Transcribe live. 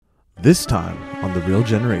This time on The Real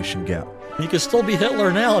Generation Gap. You could still be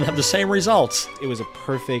Hitler now and have the same results. It was a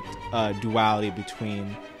perfect duality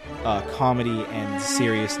between comedy and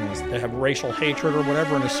seriousness. They have racial hatred or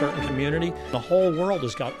whatever in a certain community. The whole world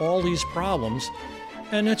has got all these problems,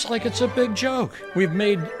 and it's like it's a big joke. We've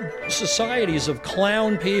made societies of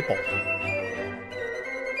clown people.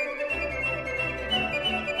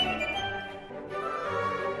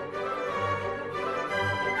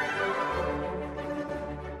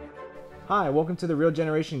 Hi, welcome to The Real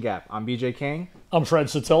Generation Gap. I'm BJ Kang. I'm Fred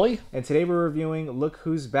Satilli. And today we're reviewing Look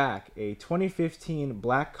Who's Back, a 2015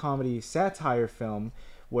 black comedy satire film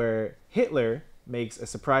where Hitler makes a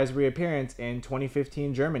surprise reappearance in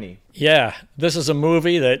 2015 Germany. Yeah, this is a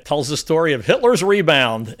movie that tells the story of Hitler's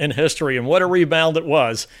rebound in history, and what a rebound it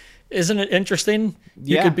was. Isn't it interesting?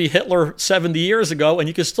 You could be Hitler 70 years ago, and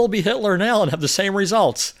you could still be Hitler now and have the same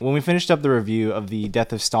results. When we finished up the review of The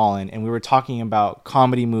Death of Stalin, and we were talking about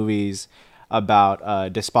comedy movies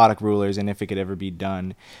about despotic rulers and if it could ever be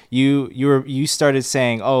done, you started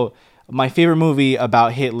saying, "Oh, my favorite movie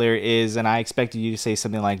about Hitler is," and I expected you to say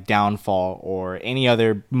something like Downfall or any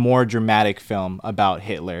other more dramatic film about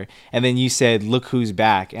Hitler. And then you said Look Who's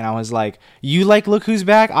Back. And I was like, you like Look Who's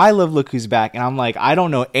Back? I love Look Who's Back. And I'm like, I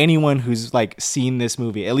don't know anyone who's like seen this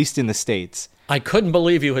movie, at least in the States. I couldn't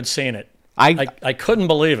believe you had seen it. I couldn't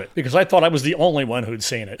believe it because I thought I was the only one who'd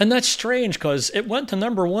seen it. And that's strange because it went to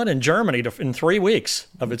number one in Germany in 3 weeks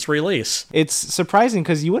of its release. It's surprising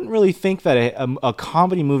because you wouldn't really think that a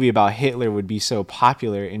comedy movie about Hitler would be so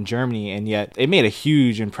popular in Germany, and yet it made a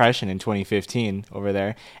huge impression in 2015 over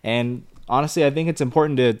there. And honestly, I think it's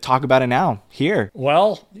important to talk about it now, here.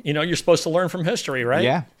 Well, you're supposed to learn from history, right?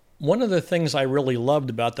 Yeah. One of the things I really loved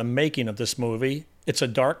about the making of this movie, it's a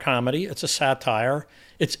dark comedy, it's a satire,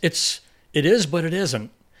 it is, but it isn't.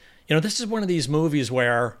 This is one of these movies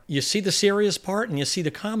where you see the serious part and you see the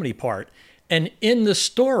comedy part. And in the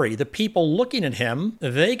story, the people looking at him,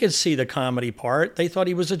 they could see the comedy part. They thought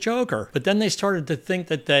he was a joker. But then they started to think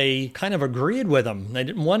that they kind of agreed with him. They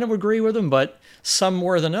didn't want to agree with him, but some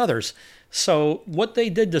more than others. So what they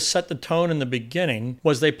did to set the tone in the beginning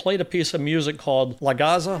was they played a piece of music called La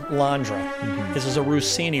Gazza Landra. Mm-hmm. This is a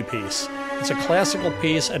Rossini piece. It's a classical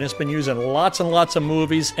piece, and it's been used in lots and lots of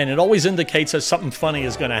movies, and it always indicates that something funny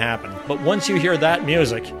is going to happen. But once you hear that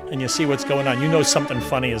music and you see what's going on, you know something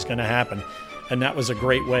funny is going to happen. And that was a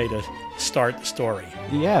great way to start the story.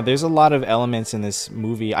 Yeah, there's a lot of elements in this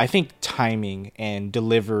movie. I think timing and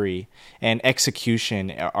delivery and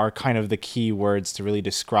execution are kind of the key words to really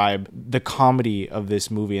describe the comedy of this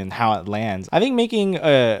movie and how it lands. I think making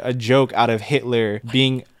a joke out of Hitler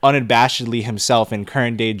being unabashedly himself in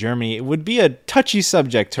current day Germany, it would be a touchy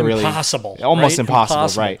subject to impossible, really... Almost right?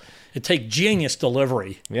 impossible, right. It takes genius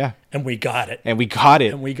delivery. Yeah. And we got it.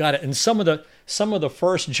 And some of the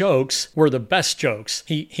first jokes were the best jokes.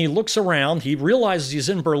 He looks around, he realizes he's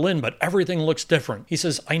in Berlin, but everything looks different. He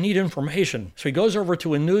says, I need information. So he goes over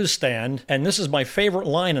to a newsstand, and this is my favorite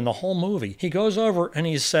line in the whole movie. He goes over and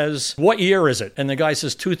he says, what year is it? And the guy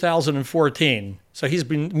says 2014. So he's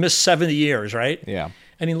been missed 70 years, right? Yeah.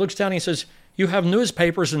 And he looks down and he says, you have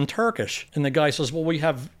newspapers in Turkish. And the guy says, well, we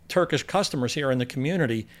have Turkish customers here in the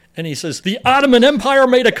community. And he says, the Ottoman Empire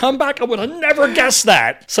made a comeback? I would have never guessed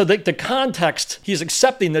that. So the context, he's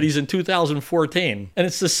accepting that he's in 2014. And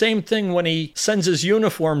it's the same thing when he sends his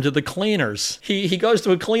uniform to the cleaners. He goes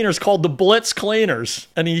to a cleaners called the Blitz Cleaners.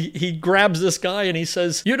 And he grabs this guy and he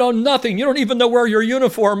says, you know nothing. You don't even know where your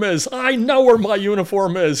uniform is. I know where my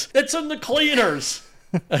uniform is. It's in the cleaners.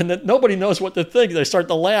 And then nobody knows what to think. They start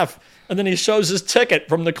to laugh. And then he shows his ticket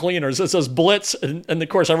from the cleaners. It says Blitz. And of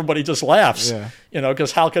course, everybody just laughs. Yeah.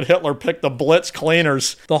 Because how could Hitler pick the Blitz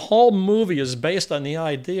Cleaners? The whole movie is based on the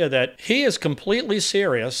idea that he is completely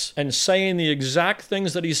serious and saying the exact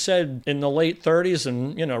things that he said in the late 30s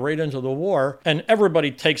and, right into the war. And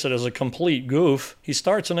everybody takes it as a complete goof. He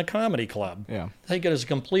starts in a comedy club. Yeah. They take it as a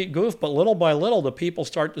complete goof. But little by little, the people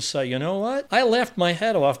start to say, you know what? I laughed my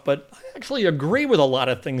head off, but I actually agree with a lot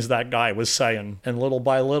of things that guy was saying. And little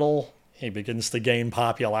by little, he begins to gain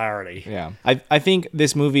popularity. Yeah. I think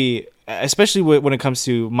this movie, especially when it comes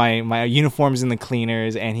to my uniforms in the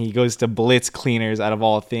cleaners, and he goes to Blitz Cleaners out of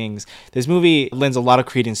all things, this movie lends a lot of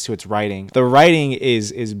credence to its writing. The writing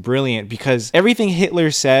is brilliant because everything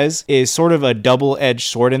Hitler says is sort of a double-edged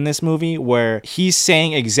sword in this movie, where he's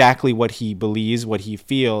saying exactly what he believes, what he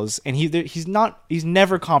feels, and he's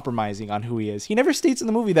never compromising on who he is. He never states in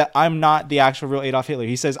the movie that I'm not the actual real Adolf Hitler.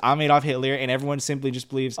 He says I'm Adolf Hitler, and everyone simply just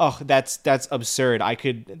believes, oh, that's absurd.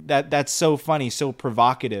 That's so funny, so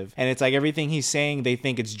provocative. And it's It's like everything he's saying, they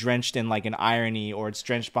think it's drenched in like an irony, or it's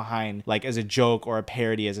drenched behind like as a joke or a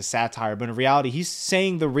parody, as a satire. But in reality, he's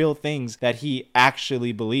saying the real things that he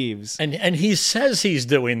actually believes. And he says he's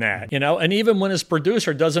doing that, you know? And even when his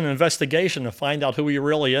producer does an investigation to find out who he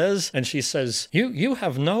really is, and she says, you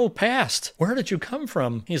have no past. Where did you come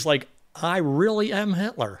from? He's like, I really am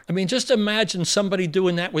Hitler. I mean, just imagine somebody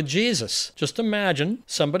doing that with Jesus. Just imagine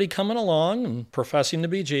somebody coming along and professing to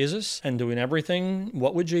be Jesus and doing everything,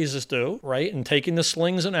 what would Jesus do, right? And taking the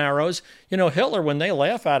slings and arrows. You know, Hitler, when they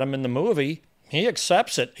laugh at him in the movie, he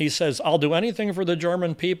accepts it. He says, I'll do anything for the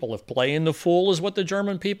German people. If playing the fool is what the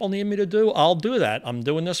German people need me to do, I'll do that. I'm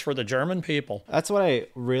doing this for the German people. That's what I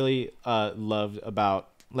really loved about,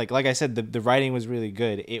 like I said, the writing was really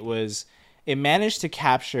good. It managed to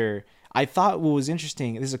capture... I thought what was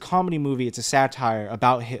interesting, this is a comedy movie, it's a satire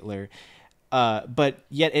about Hitler, but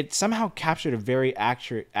yet it somehow captured a very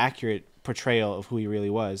accurate portrayal of who he really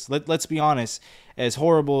was. Let's be honest, as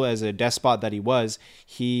horrible as a despot that he was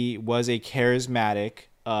a charismatic,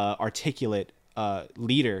 articulate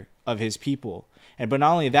leader of his people. But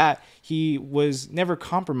not only that, he was never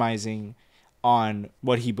compromising on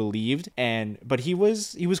what he believed, but he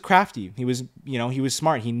was crafty. He was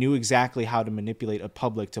smart. He knew exactly how to manipulate a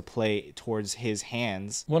public to play towards his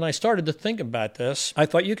hands. When I started to think about this, I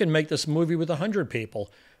thought you can make this movie with 100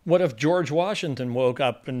 people. What if George Washington woke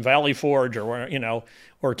up in Valley Forge,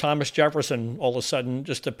 or Thomas Jefferson all of a sudden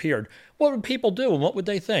just appeared? What would people do, and what would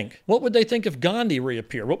they think? What would they think if Gandhi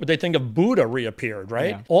reappeared? What would they think if Buddha reappeared,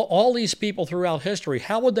 right? Yeah. All these people throughout history,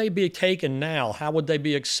 how would they be taken now? How would they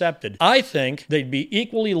be accepted? I think they'd be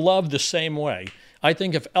equally loved the same way. I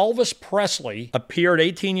think if Elvis Presley appeared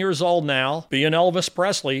 18 years old now, being Elvis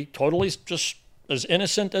Presley, totally just as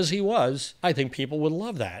innocent as he was, I think people would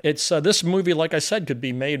love that. It's this movie, like I said, could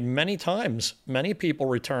be made many times, many people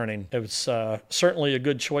returning. It's certainly a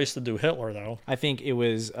good choice to do Hitler, though. I think it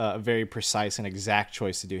was a very precise and exact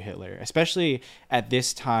choice to do Hitler, especially at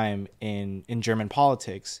this time in German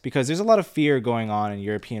politics, because there's a lot of fear going on in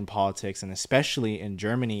European politics, and especially in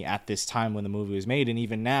Germany at this time when the movie was made, and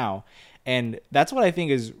even now. And that's what I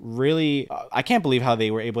think is really, I can't believe how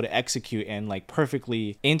they were able to execute and like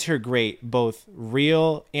perfectly integrate both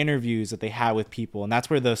real interviews that they had with people. And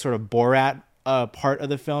that's where the sort of Borat part of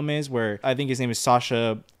the film is, where I think his name is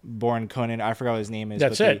Sacha Baron Cohen. I forgot what his name is.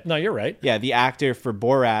 That's it. No, you're right. Yeah, the actor for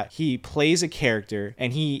Borat, he plays a character,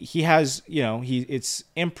 and he has, it's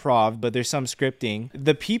improv, but there's some scripting.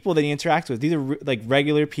 The people that he interacts with, these are like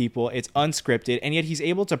regular people. It's unscripted, and yet he's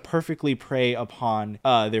able to perfectly prey upon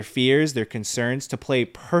their fears, their concerns, to play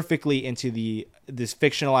perfectly into this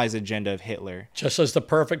fictionalized agenda of Hitler. Just as the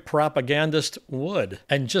perfect propagandist would.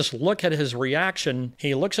 And just look at his reaction.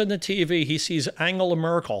 He looks at the TV, he sees Angela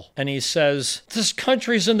Merkel, and he says, this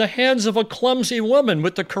country's in the hands of a clumsy woman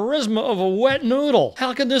with the charisma of a wet noodle.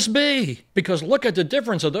 How can this be? Because look at the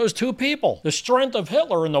difference of those two people. The strength of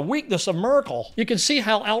Hitler and the weakness of Merkel. You can see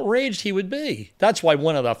how outraged he would be. That's why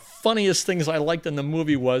one of the funniest things I liked in the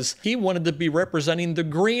movie was he wanted to be representing the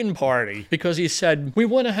Green Party, because he said, we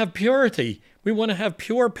want to have purity. We want to have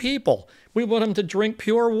pure people. We want them to drink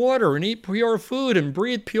pure water and eat pure food and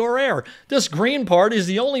breathe pure air. This Green Party is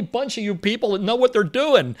the only bunch of you people that know what they're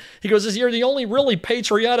doing. He goes, you're the only really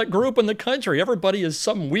patriotic group in the country. Everybody is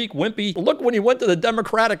some weak, wimpy. Look when he went to the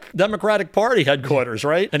Democratic Party headquarters,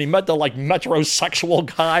 right? And he met the like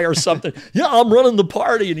metrosexual guy or something. Yeah, I'm running the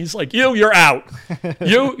party. And he's like, you're out.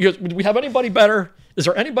 Do we have anybody better? Is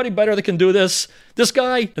there anybody better that can do this? This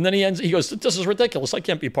guy? And then he goes, this is ridiculous. I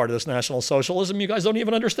can't be part of this National Socialism. You guys don't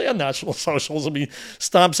even understand National Socialism. He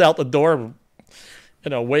stomps out the door,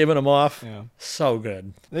 waving him off. Yeah. So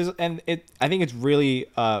good. I think it's really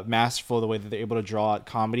masterful the way that they're able to draw out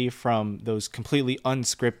comedy from those completely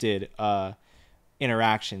unscripted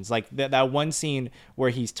interactions. Like that one scene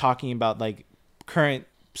where he's talking about like current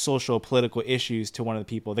social political issues to one of the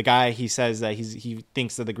people. The guy, he says that he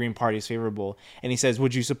thinks that the Green Party is favorable, and he says,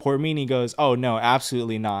 would you support me? And he goes, oh no,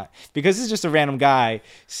 absolutely not, because it's just a random guy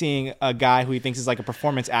seeing a guy who he thinks is like a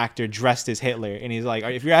performance actor dressed as Hitler, and he's like,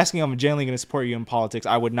 if you're asking, I'm genuinely going to support you in politics,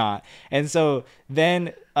 I would not. And so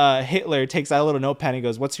then Hitler takes that little notepad and he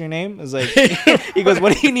goes, what's your name? It's like, he goes,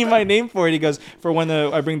 what do you need my name for? And he goes, for when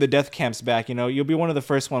I bring the death camps back, you'll be one of the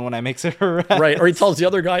first one when I make it arrest. Right. Or he tells the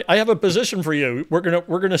other guy, I have a position for you. We're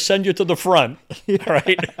gonna send you to the front. Yeah.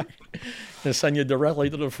 Right. And send you directly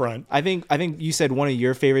to the front. I think you said one of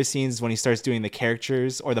your favorite scenes is when he starts doing the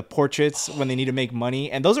characters or the portraits when they need to make money,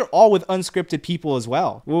 and those are all with unscripted people as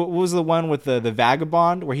well. What was the one with the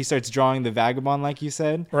vagabond where he starts drawing the vagabond, like you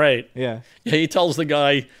said? Right. Yeah. He tells the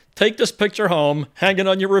guy, take this picture home, hang it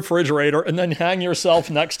on your refrigerator, and then hang yourself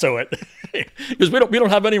next to it. Because we don't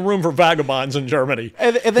have any room for vagabonds in Germany.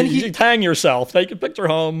 And then you hang yourself, take a picture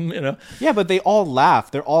home, you know. Yeah, but they all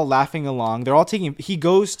laugh. They're all laughing along. They're all taking. He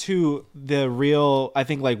goes to the real, I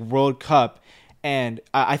think, like World Cup, and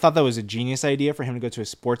I thought that was a genius idea for him to go to a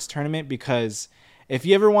sports tournament, because if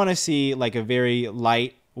you ever want to see like a very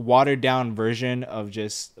light, watered down version of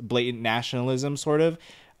just blatant nationalism, sort of,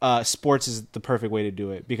 sports is the perfect way to do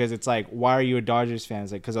it, because it's like, why are you a Dodgers fan?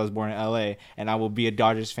 It's like, because I was born in LA, and I will be a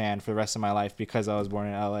Dodgers fan for the rest of my life because I was born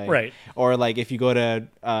in LA. Right. Or like if you go to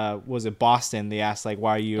was it Boston, they ask like,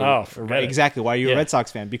 why are you exactly why are you a Red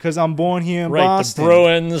Sox fan? Because I'm born here in Boston. The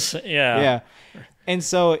Bruins. Yeah. And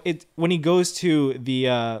so when he goes to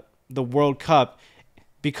the World Cup,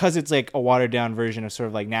 because it's like a watered down version of sort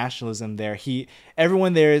of like nationalism there,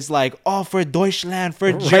 everyone there is like, oh, for Deutschland,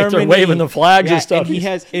 for Germany. They're waving the flags and stuff. And he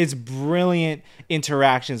has his brilliant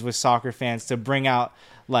interactions with soccer fans to bring out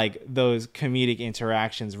like those comedic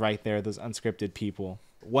interactions right there, those unscripted people.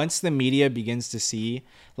 Once the media begins to see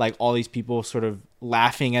like all these people sort of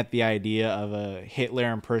laughing at the idea of a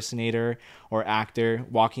Hitler impersonator or actor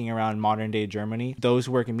walking around modern day Germany, those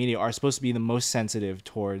who work in media are supposed to be the most sensitive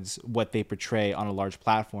towards what they portray on a large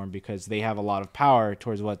platform, because they have a lot of power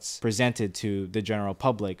towards what's presented to the general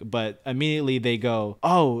public. But immediately they go,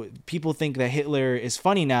 oh, people think that Hitler is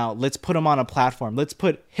funny now, let's put him on a platform. Let's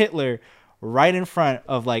put Hitler right in front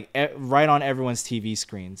of like right on everyone's TV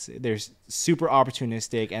screens. They're super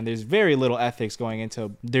opportunistic, and there's very little ethics going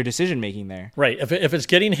into their decision making there. Right. If it's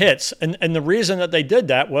getting hits, and the reason that they did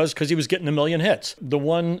that was because he was getting 1 million hits. The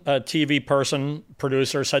one TV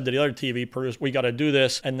producer said to the other TV producer, we got to do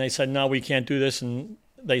this. And they said, no, we can't do this. And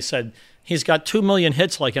they said, he's got 2 million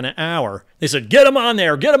hits like in an hour. They said, get him on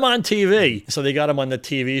there, get him on TV. So they got him on the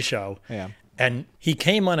TV show. Yeah. And he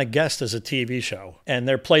came on a guest as a TV show. And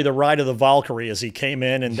they played the Ride of the Valkyrie as he came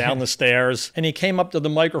in and down the stairs. And he came up to the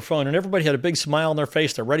microphone, and everybody had a big smile on their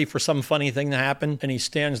face. They're ready for some funny thing to happen. And he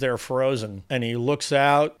stands there frozen. And he looks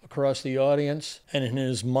out across the audience. And in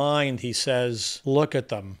his mind, he says, look at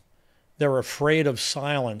them. They're afraid of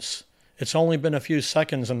silence. It's only been a few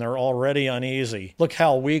seconds and they're already uneasy. Look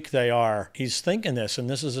how weak they are. He's thinking this, and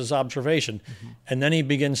this is his observation. Mm-hmm. And then he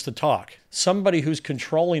begins to talk. Somebody who's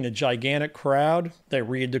controlling a gigantic crowd, they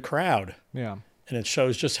read the crowd. Yeah. And it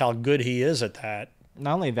shows just how good he is at that.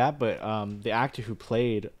 Not only that, but the actor who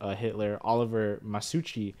played Hitler, Oliver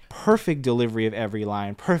Masucci, perfect delivery of every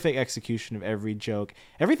line, perfect execution of every joke.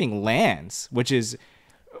 Everything lands, which is...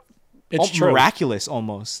 It's miraculous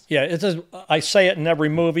almost. Yeah, I say it in every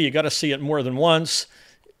movie. You got to see it more than once.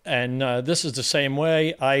 And this is the same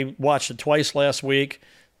way. I watched it twice last week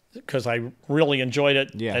because I really enjoyed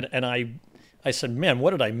it. Yeah. And I said, man,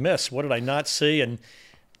 what did I miss? What did I not see? And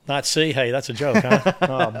not see? Hey, that's a joke, huh?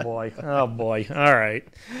 Oh, boy. Oh, boy. All right.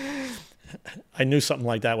 I knew something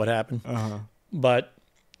like that would happen. Uh-huh. But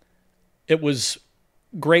it was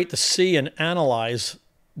great to see and analyze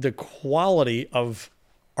the quality of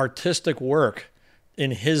artistic work in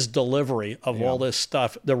his delivery of all this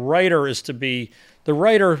stuff. The writer,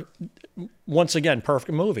 once again,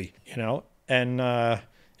 perfect movie, and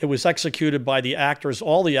it was executed by the actors,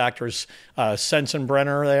 all the actors,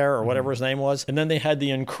 Sensenbrenner there, or whatever his name was. And then they had the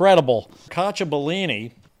incredible Katja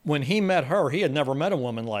Bellini. When he met her, he had never met a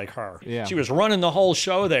woman like her. Yeah. She was running the whole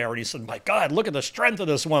show there, and he said, my God, look at the strength of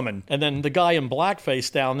this woman. And then the guy in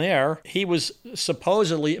blackface down there, he was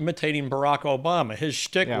supposedly imitating Barack Obama. His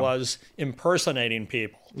shtick was impersonating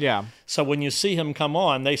people. Yeah. So when you see him come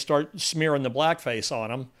on, they start smearing the blackface on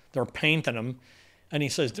him. They're painting him. And he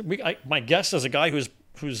says, my guess is a guy who's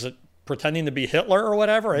pretending to be Hitler or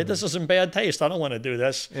whatever. Mm-hmm. Hey, this is in bad taste. I don't want to do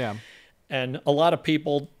this. Yeah. And a lot of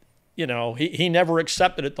people... he never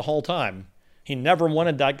accepted it the whole time. He never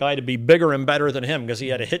wanted that guy to be bigger and better than him because he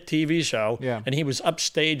had a hit TV show and he was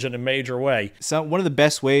upstage in a major way. So one of the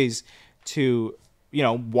best ways to,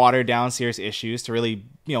 water down serious issues, to really,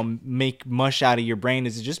 make mush out of your brain,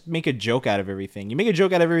 is to just make a joke out of everything. You make a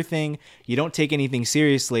joke out of everything. You don't take anything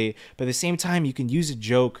seriously, but at the same time, you can use a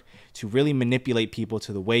joke to really manipulate people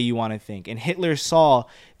to the way you want to think. And Hitler saw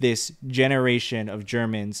this generation of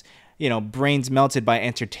Germans, brains melted by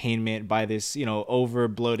entertainment, by this,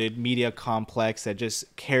 over-bloated media complex that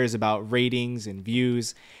just cares about ratings and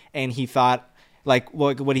views. And he thought, like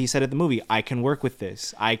what he said at the movie, I can work with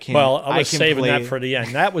this. I was saving that for the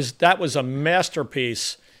end. That was a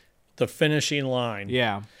masterpiece, the finishing line.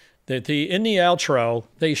 Yeah. In the outro,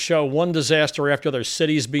 they show one disaster after their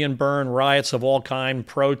cities being burned, riots of all kind,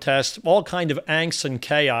 protests, all kind of angst and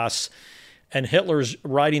chaos. And Hitler's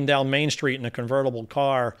riding down Main Street in a convertible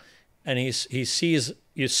car, and he sees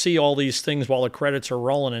you see all these things while the credits are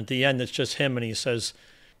rolling. At the end, it's just him, and he says,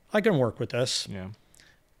 I can work with this. Yeah.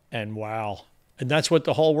 And wow. And that's what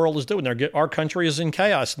the whole world is doing. Our country is in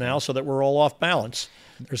chaos now, so that we're all off balance.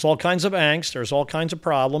 There's all kinds of angst. There's all kinds of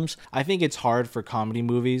problems. I think it's hard for comedy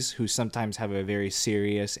movies who sometimes have a very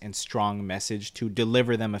serious and strong message to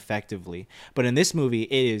deliver them effectively. But in this movie,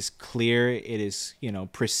 it is clear. It is,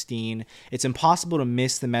 pristine. It's impossible to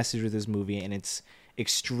miss the message with this movie, and it's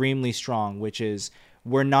extremely strong, which is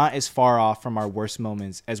we're not as far off from our worst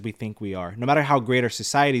moments as we think we are. No matter how great our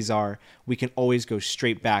societies are, we can always go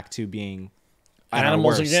straight back to being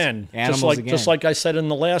animals again. Just like I said in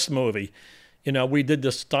the last movie. We did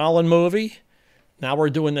the Stalin movie. Now we're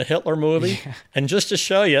doing the Hitler movie. Yeah. And just to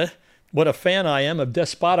show you what a fan I am of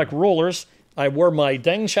despotic rulers, I wore my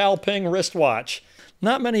Deng Xiaoping wristwatch.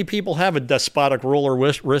 Not many people have a despotic ruler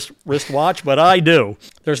wristwatch, but I do.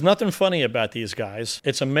 There's nothing funny about these guys.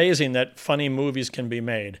 It's amazing that funny movies can be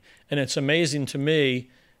made. And it's amazing to me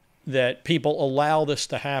that people allow this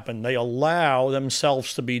to happen. They allow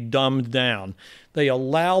themselves to be dumbed down. They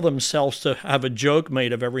allow themselves to have a joke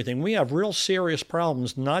made of everything. We have real serious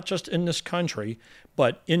problems, not just in this country,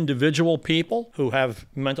 but individual people who have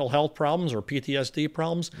mental health problems or PTSD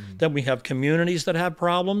problems. Mm-hmm. Then we have communities that have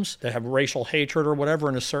problems, that have racial hatred or whatever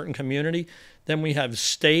in a certain community. Then we have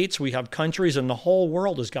states, we have countries, and the whole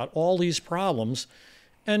world has got all these problems.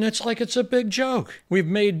 And it's like it's a big joke. We've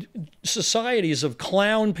made societies of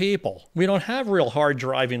clown people. We don't have real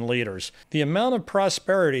hard-driving leaders. The amount of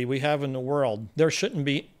prosperity we have in the world, there shouldn't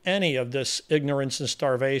be any of this ignorance and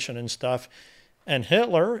starvation and stuff. And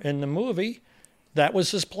Hitler, in the movie, that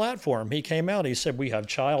was his platform. He came out, he said, we have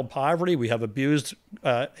child poverty, we have abused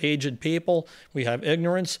aged people, we have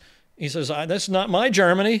ignorance. He says, that's not my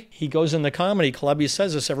Germany. He goes in the comedy club. He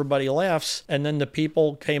says this. Everybody laughs. And then the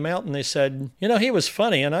people came out and they said, he was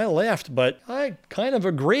funny. And I laughed, but I kind of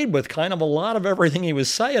agreed with kind of a lot of everything he was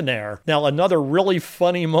saying there. Now, another really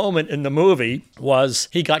funny moment in the movie was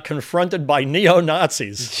he got confronted by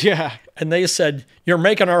neo-Nazis. Yeah. And they said, you're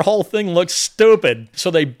making our whole thing look stupid.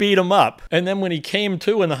 So they beat him up. And then when he came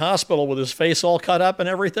to in the hospital with his face all cut up and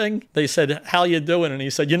everything, they said, how you doing? And he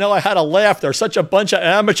said, I had a laugh. They're such a bunch of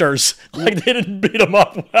amateurs. Like they didn't beat him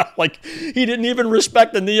up well. Like he didn't even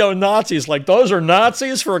respect the neo-Nazis. Like those are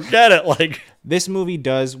Nazis? Forget it. Like this movie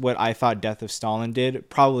does what I thought Death of Stalin did,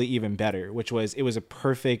 probably even better, which was it was a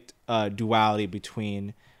perfect duality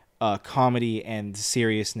between comedy and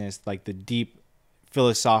seriousness, like the deep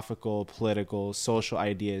philosophical, political, social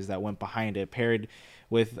ideas that went behind it, paired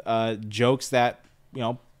with jokes that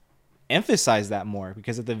emphasize that more.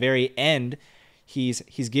 Because at the very end,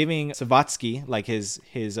 he's giving Savatsky, like his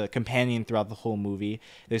companion throughout the whole movie,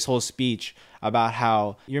 this whole speech about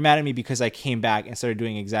how you're mad at me because I came back and started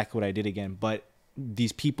doing exactly what I did again, but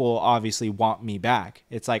these people obviously want me back.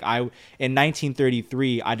 It's like in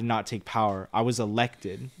 1933, I did not take power. I was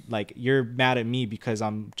elected. Like you're mad at me because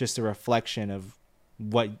I'm just a reflection of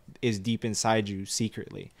what is deep inside you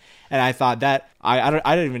secretly. And I thought that I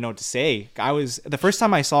don't even know what to say. The first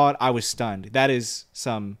time I saw it, I was stunned. That is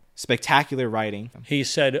some spectacular writing. He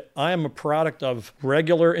said, I am a product of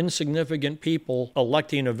regular, insignificant people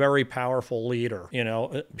electing a very powerful leader.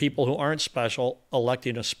 People who aren't special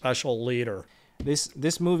electing a special leader.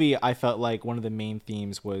 This movie, I felt like one of the main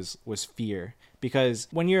themes was fear. Because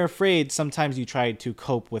when you're afraid, sometimes you try to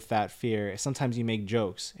cope with that fear. Sometimes you make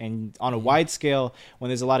jokes. And on a wide scale, when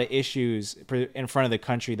there's a lot of issues in front of the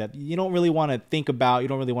country that you don't really want to think about, you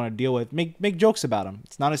don't really want to deal with, make jokes about them.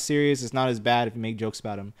 It's not as serious, it's not as bad if you make jokes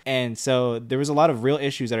about them. And so there was a lot of real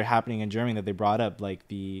issues that are happening in Germany that they brought up, like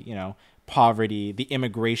the, poverty, the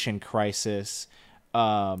immigration crisis.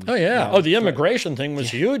 The immigration thing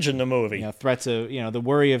was huge in the movie. Threats of, the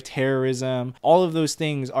worry of terrorism. All of those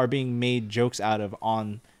things are being made jokes out of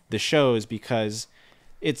on the shows because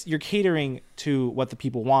you're catering to what the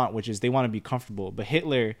people want, which is they want to be comfortable. But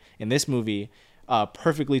Hitler in this movie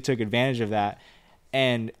perfectly took advantage of that.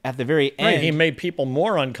 And at the very end, he made people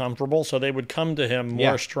more uncomfortable so they would come to him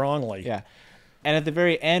more strongly. Yeah. And at the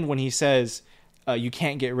very end, when he says, you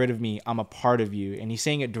can't get rid of me, I'm a part of you, and he's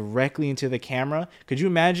saying it directly into the camera. Could you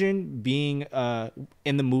imagine being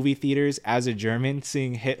in the movie theaters as a German,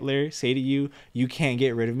 seeing Hitler say to you, you can't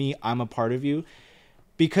get rid of me, I'm a part of you?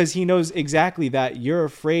 Because he knows exactly that you're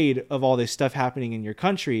afraid of all this stuff happening in your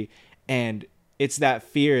country, and it's that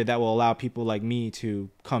fear that will allow people like me to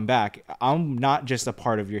come back. I'm not just a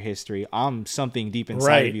part of your history. I'm something deep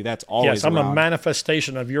inside of you that's always around. I'm a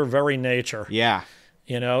manifestation of your very nature. Yeah.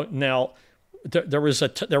 Now, there was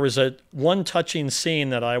a one touching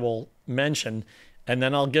scene that I will mention, and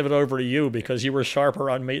then I'll give it over to you because you were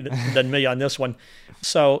sharper on me than me on this one.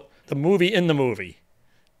 So in the movie,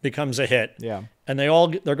 becomes a hit. Yeah. And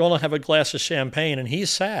they're going to have a glass of champagne, and he's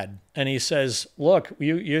sad. And he says, "Look,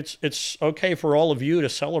 it's okay for all of you to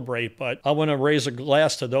celebrate, but I want to raise a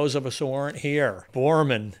glass to those of us who aren't here.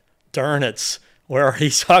 Bormann, Dönitz," where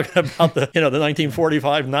he's talking about the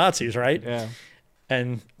 1945 Nazis, right? Yeah.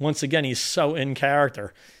 And once again, he's so in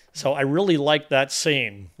character. So I really liked that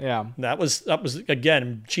scene. Yeah. That was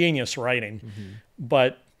again genius writing. Mm-hmm.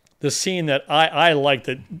 But the scene that I liked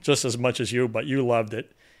it just as much as you, but you loved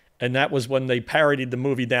it, and that was when they parodied the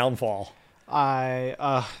movie Downfall.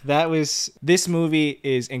 This movie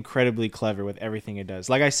is incredibly clever with everything it does.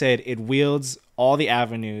 Like I said, it wields all the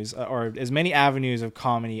avenues, or as many avenues of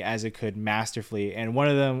comedy as it could masterfully. And one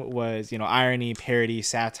of them was, irony, parody,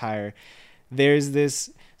 satire. There's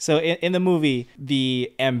this. So in the movie,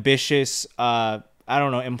 the ambitious,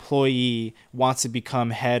 employee wants to become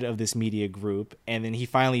head of this media group, and then he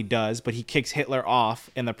finally does, but he kicks Hitler off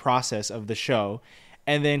in the process of the show,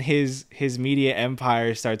 and then his media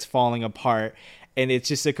empire starts falling apart, and it's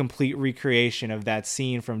just a complete recreation of that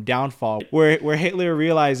scene from Downfall, where Hitler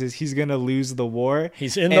realizes he's gonna lose the war.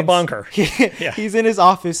 He's in the bunker. He's in his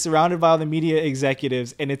office, surrounded by all the media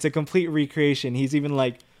executives, and it's a complete recreation. He's even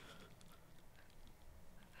like.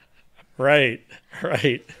 Right.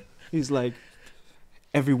 He's like,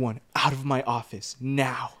 "Everyone out of my office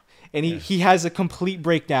now." And he has a complete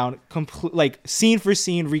breakdown, scene for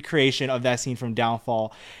scene recreation of that scene from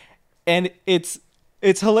Downfall. And it's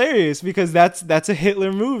hilarious because that's a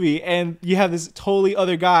Hitler movie, and you have this totally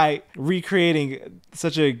other guy recreating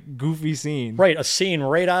such a goofy scene. Right, a scene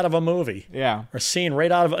right out of a movie. Yeah. Or a scene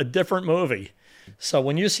right out of a different movie. So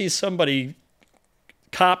when you see somebody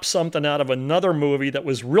cop something out of another movie that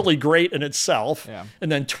was really great in itself,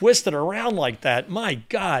 and then twist it around like that, my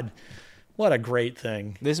God, what a great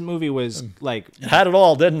thing. This movie was it had it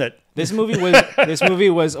all, didn't it? This movie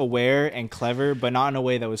was aware and clever, but not in a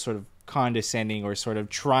way that was sort of condescending or sort of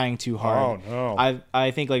trying too hard. Oh no.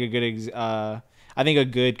 I think like a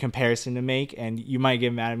good comparison to make, and you might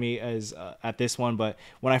get mad at me at this one, but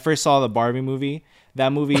when I first saw the Barbie movie,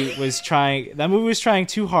 that movie was trying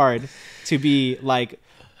too hard to be like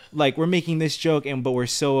we're making this joke, but we're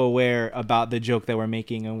so aware about the joke that we're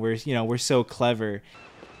making, and we're so clever.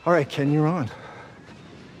 All right, Ken, you're on.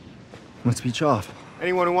 Let's beach off.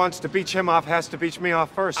 Anyone who wants to beach him off has to beach me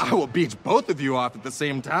off first. I will beach both of you off at the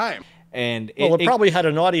same time. And it probably had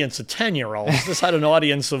an audience of 10-year-olds. This had an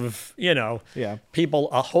audience of, people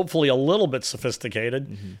hopefully a little bit sophisticated.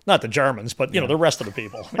 Mm-hmm. Not the Germans, but, the rest of the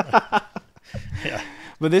people. Yeah.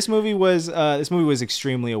 But this movie was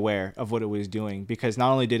extremely aware of what it was doing, because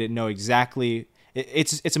not only did it know exactly,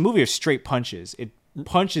 it's a movie of straight punches. It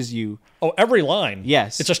punches you. Oh, every line.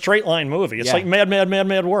 Yes. It's a straight line movie. It's like Mad, Mad, Mad,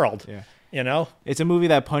 Mad World. Yeah. It's a movie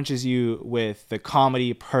that punches you with the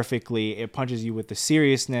comedy perfectly. It punches you with the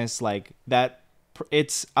seriousness like that.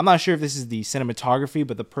 I'm not sure if this is the cinematography,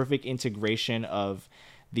 but the perfect integration of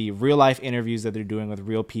the real life interviews that they're doing with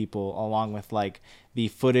real people, along with the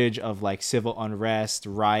footage of civil unrest,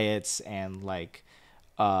 riots, and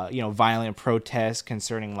violent protests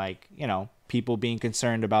concerning people being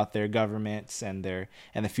concerned about their governments and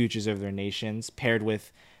the futures of their nations, paired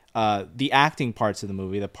with the acting parts of the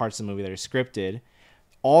movie, the parts of the movie that are scripted,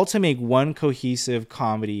 all to make one cohesive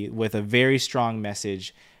comedy with a very strong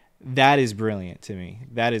message. That is brilliant to me.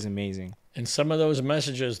 That is amazing. And some of those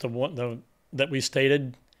messages, that we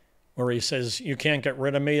stated, where he says, "You can't get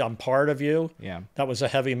rid of me, I'm part of you." Yeah. That was a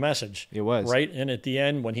heavy message. It was. Right? And at the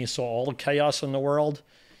end, when he saw all the chaos in the world,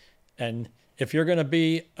 and if you're going to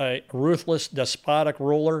be a ruthless, despotic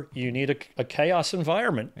ruler, you need a chaos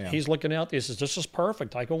environment. Yeah. He's looking out, he says, "This is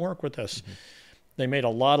perfect. I can work with this." Mm-hmm. They made a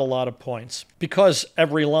lot of points. Because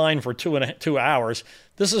every line for 2 hours,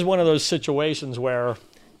 this is one of those situations where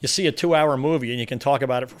you see a 2-hour movie and you can talk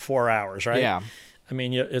about it for 4 hours, right? Yeah. I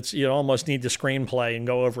mean, you almost need the screenplay and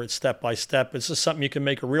go over it step by step. This is something you can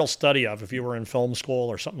make a real study of if you were in film school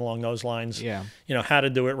or something along those lines. Yeah. How to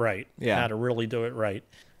do it right. Yeah. How to really do it right.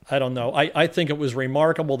 I don't know. I think it was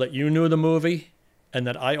remarkable that you knew the movie and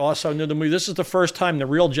that I also knew the movie. This is the first time the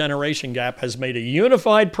Real Generation Gap has made a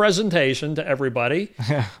unified presentation to everybody.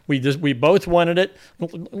 We both wanted it.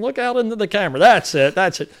 Look out into the camera. That's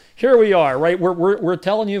it. Here we are, right? We're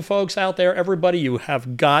telling you folks out there, everybody, you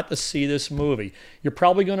have got to see this movie. You're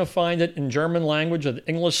probably going to find it in German language with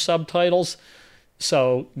English subtitles.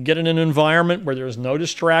 So get in an environment where there's no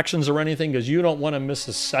distractions or anything, because you don't want to miss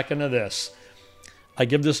a second of this. I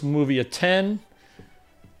give this movie a 10.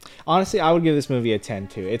 Honestly, I would give this movie a 10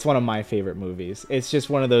 too. It's one of my favorite movies. It's just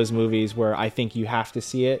one of those movies where I think you have to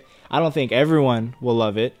see it. I don't think everyone will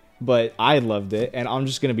love it, but I loved it, and I'm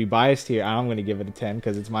just going to be biased here. I'm going to give it a 10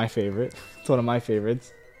 because it's my favorite. It's one of my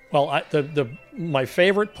favorites. Well, my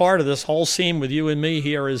favorite part of this whole scene with you and me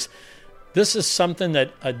here is this is something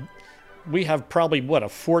that we have probably, a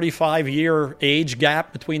 45-year age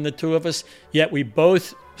gap between the two of us, yet we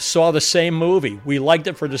both saw the same movie. We liked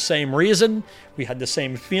it for the same reason. We had the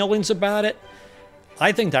same feelings about it.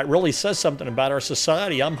 I think that really says something about our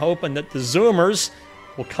society. I'm hoping that the Zoomers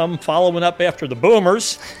will come following up after the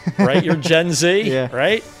Boomers, right? You're Gen Z, Yeah.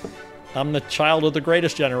 right? I'm the child of the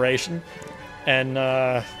greatest generation. And,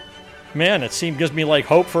 man, it gives me like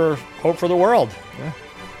hope for the world.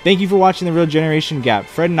 Thank you for watching The Real Generation Gap.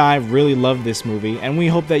 Fred and I really loved this movie, and we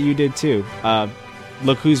hope that you did too.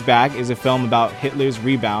 Look Who's Back is a film about Hitler's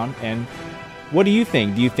rebound, and what do you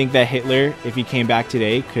think? Do you think that Hitler, if he came back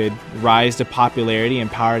today, could rise to popularity and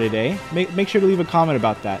power today? Make sure to leave a comment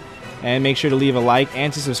about that, and make sure to leave a like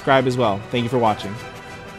and to subscribe as well. Thank you for watching.